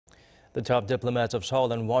The top diplomats of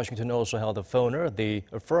Seoul and Washington also held a phoner. They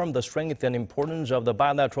affirmed the strength and importance of the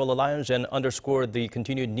bilateral alliance and underscored the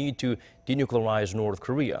continued need to denuclearize North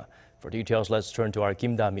Korea. For details, let's turn to our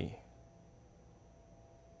Kim Dami.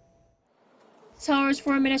 Seoul's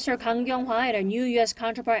Foreign Minister Kang Kyung-wha and our new U.S.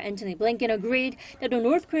 counterpart Antony Blinken agreed that the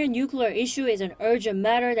North Korean nuclear issue is an urgent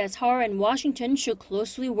matter that Seoul and Washington should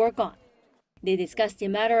closely work on. They discussed the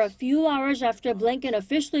matter a few hours after Blinken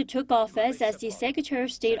officially took office as the Secretary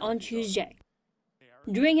of State on Tuesday.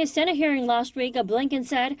 During his Senate hearing last week, Blinken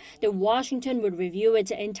said that Washington would review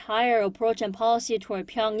its entire approach and policy toward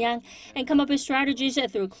Pyongyang and come up with strategies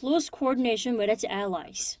through close coordination with its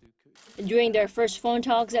allies. During their first phone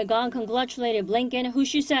talks, Kang congratulated Blinken, who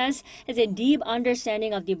she says has a deep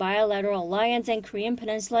understanding of the bilateral alliance and Korean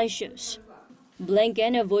Peninsula issues.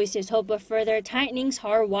 Blinken voiced his hope of further tightening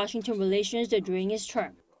Seoul-Washington relations during his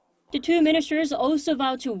term. The two ministers also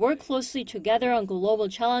vowed to work closely together on global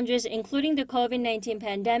challenges, including the COVID-19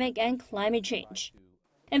 pandemic and climate change.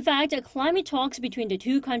 In fact, climate talks between the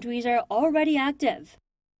two countries are already active.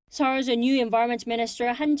 Seoul's new Environment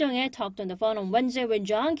Minister Han Jung-hae talked on the phone on Wednesday with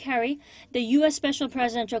John Kerry, the U.S. Special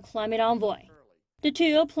Presidential Climate Envoy. The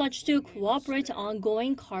two pledged to cooperate on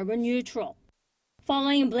going carbon neutral.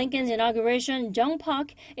 Following Blinken's inauguration, Jung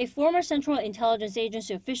Pak, a former Central Intelligence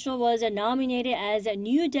Agency official, was nominated as a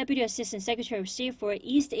new Deputy Assistant Secretary of State for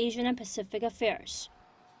East Asian and Pacific Affairs.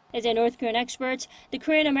 As a North Korean expert, the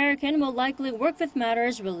Korean American will likely work with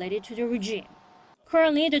matters related to the regime.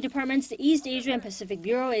 Currently, the department's East Asia and Pacific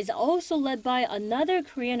Bureau is also led by another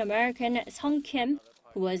Korean American, Sung Kim,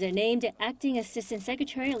 who was named Acting Assistant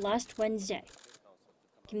Secretary last Wednesday.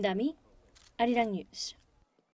 Kim Dami, Arirang News.